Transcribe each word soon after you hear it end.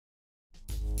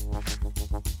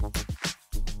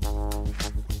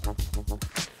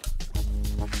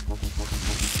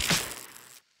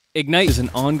Ignite is an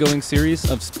ongoing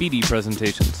series of speedy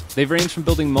presentations. They've ranged from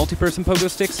building multi-person pogo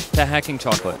sticks to hacking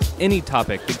chocolate. Any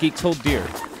topic that geeks hold dear.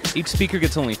 Each speaker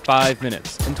gets only 5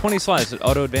 minutes and 20 slides that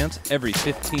auto-advance every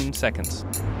 15 seconds.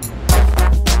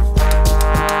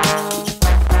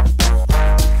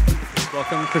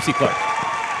 Welcome, Krissy Clark.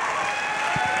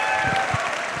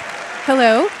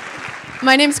 Hello.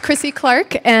 My name's Krissy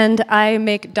Clark, and I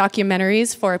make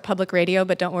documentaries for public radio,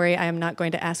 but don't worry, I am not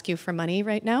going to ask you for money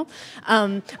right now.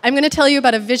 I'm going to tell you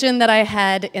about a vision that I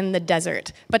had in the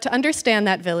desert. But to understand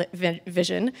that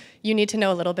vision, you need to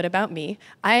know a little bit about me.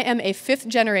 I am a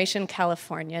fifth-generation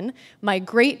Californian. My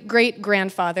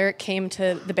great-great-grandfather came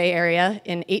to the Bay Area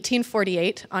in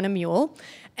 1848 on a mule.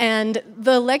 And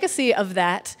the legacy of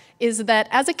that is that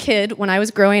as a kid, when I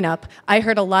was growing up, I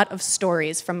heard a lot of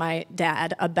stories from my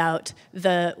dad about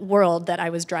the world that I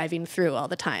was driving through all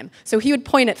the time. So he would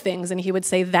point at things and he would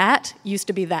say, that used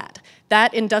to be that.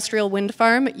 That industrial wind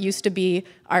farm used to be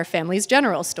our family's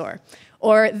general store.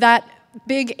 Or that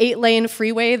big 8-lane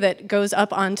freeway that goes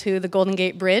up onto the Golden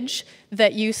Gate Bridge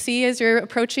that you see as you're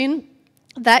approaching,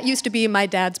 that used to be my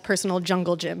dad's personal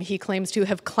jungle gym. He claims to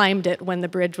have climbed it when the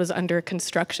bridge was under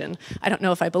construction. I don't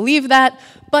know if I believe that,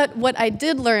 but what I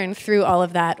did learn through all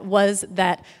of that was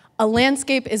that a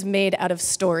landscape is made out of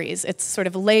stories. It's sort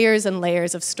of layers and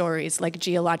layers of stories, like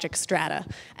geologic strata.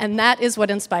 And that is what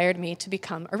inspired me to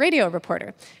become a radio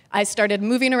reporter. I started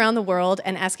moving around the world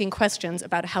and asking questions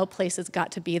about how places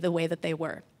got to be the way that they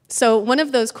were. So one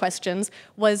of those questions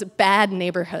was bad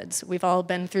neighborhoods. We've all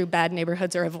been through bad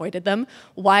neighborhoods or avoided them.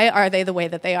 Why are they the way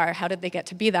that they are? How did they get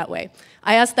to be that way?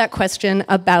 I asked that question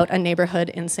about a neighborhood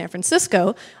in San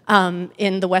Francisco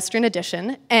in the Western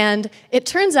Addition, and it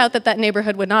turns out that that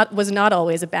neighborhood was not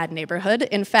always a bad neighborhood.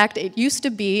 In fact, it used to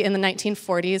be, in the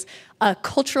 1940s, a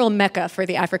cultural mecca for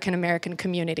the African American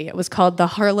community. It was called the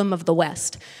Harlem of the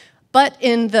West. But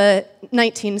in the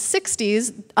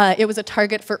 1960s, it was a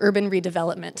target for urban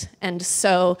redevelopment. And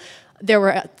so there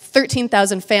were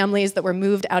 13,000 families that were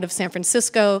moved out of San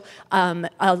Francisco,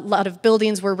 a lot of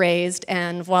buildings were razed,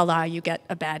 and voila, you get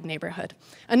a bad neighborhood.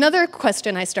 Another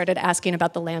question I started asking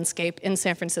about the landscape in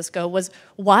San Francisco was,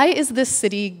 why is this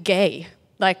city gay?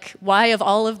 Like, why of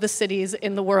all of the cities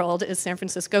in the world is San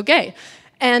Francisco gay?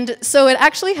 And so it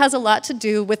actually has a lot to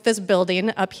do with this building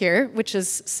up here, which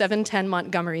is 710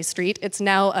 Montgomery Street. It's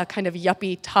now a kind of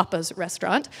yuppie tapas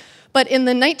restaurant. But in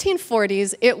the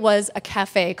 1940s, it was a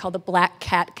cafe called the Black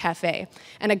Cat Cafe.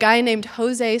 And a guy named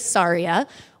Jose Sarria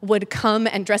would come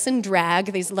and dress in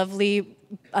drag, these lovely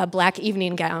black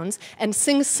evening gowns, and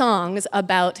sing songs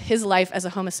about his life as a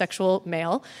homosexual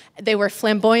male. They were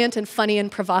flamboyant and funny and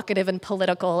provocative and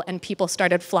political, and people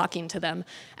started flocking to them.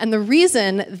 And the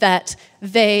reason that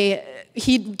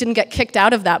he didn't get kicked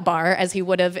out of that bar, as he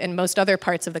would have in most other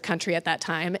parts of the country at that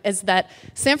time, is that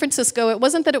San Francisco, it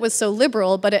wasn't that it was so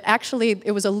liberal, but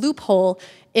it was a loophole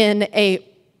in a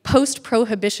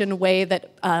post-prohibition way that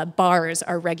bars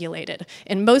are regulated.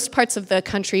 In most parts of the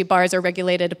country, bars are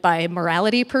regulated by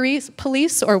morality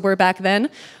police, or were back then,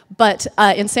 but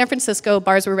in San Francisco,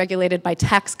 bars were regulated by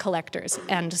tax collectors,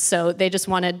 and so they just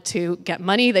wanted to get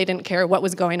money. They didn't care what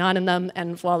was going on in them,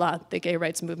 and voila, the gay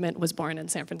rights movement was born in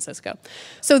San Francisco.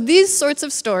 So these sorts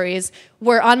of stories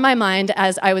were on my mind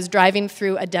as I was driving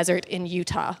through a desert in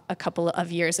Utah a couple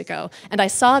of years ago, and I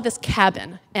saw this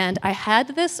cabin, and I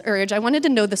had this urge. I wanted to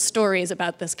know the stories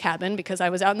about this cabin because I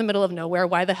was out in the middle of nowhere.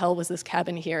 Why the hell was this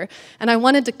cabin here? And I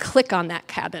wanted to click on that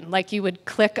cabin, like you would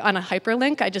click on a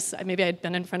hyperlink. Maybe I'd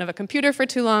been in front of a computer for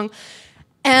too long.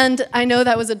 And I know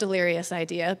that was a delirious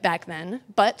idea back then,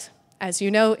 but as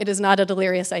you know, it is not a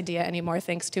delirious idea anymore,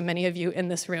 thanks to many of you in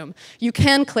this room. You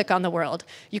can click on the world.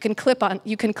 You can click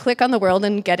on the world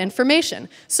and get information.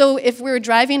 So if we were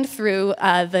driving through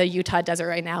the Utah desert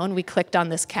right now and we clicked on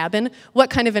this cabin, what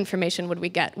kind of information would we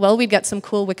get? Well, we'd get some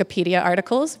cool Wikipedia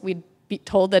articles. We'd be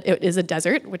told that it is a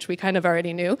desert, which we kind of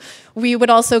already knew. We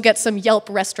would also get some Yelp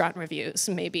restaurant reviews,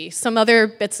 maybe, some other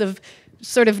bits of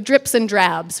sort of drips and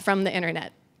drabs from the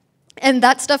internet. And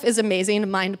that stuff is amazing,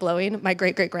 mind-blowing. My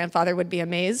great-great-grandfather would be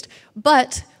amazed.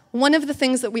 But one of the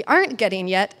things that we aren't getting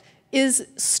yet is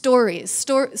stories,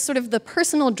 sort of the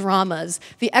personal dramas,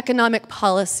 the economic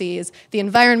policies, the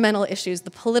environmental issues,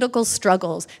 the political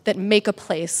struggles that make a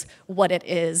place what it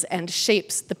is and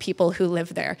shapes the people who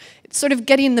live there. sort of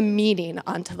getting the meaning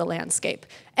onto the landscape.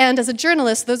 And as a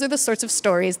journalist, those are the sorts of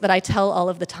stories that I tell all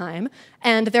of the time.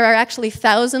 And there are actually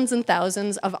thousands and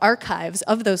thousands of archives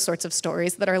of those sorts of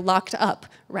stories that are locked up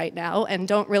right now and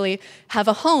don't really have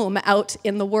a home out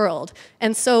in the world.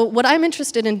 And so what I'm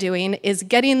interested in doing is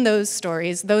getting those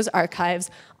stories, those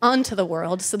archives, onto the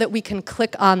world so that we can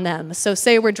click on them. So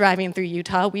say we're driving through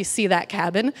Utah, we see that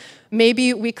cabin.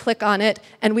 Maybe we click on it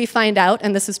and we find out,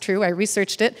 and this is true, I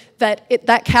researched it, that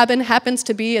that cabin happens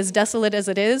to be as desolate as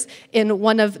it is in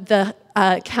one of the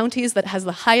counties that has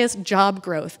the highest job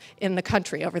growth in the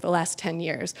country over the last 10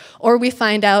 years. Or we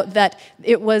find out that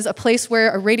it was a place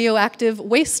where a radioactive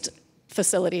waste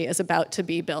facility is about to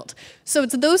be built. So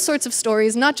it's those sorts of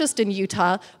stories, not just in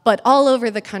Utah, but all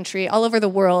over the country, all over the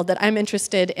world, that I'm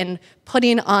interested in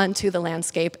putting onto the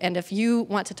landscape. And if you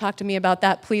want to talk to me about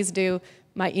that, please do.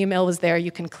 My email was there.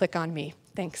 You can click on me.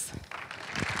 Thanks.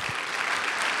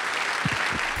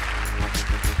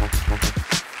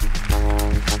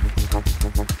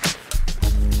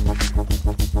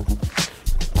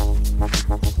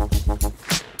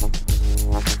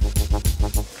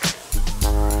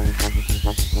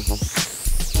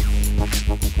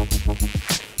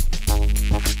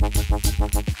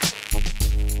 Thank you.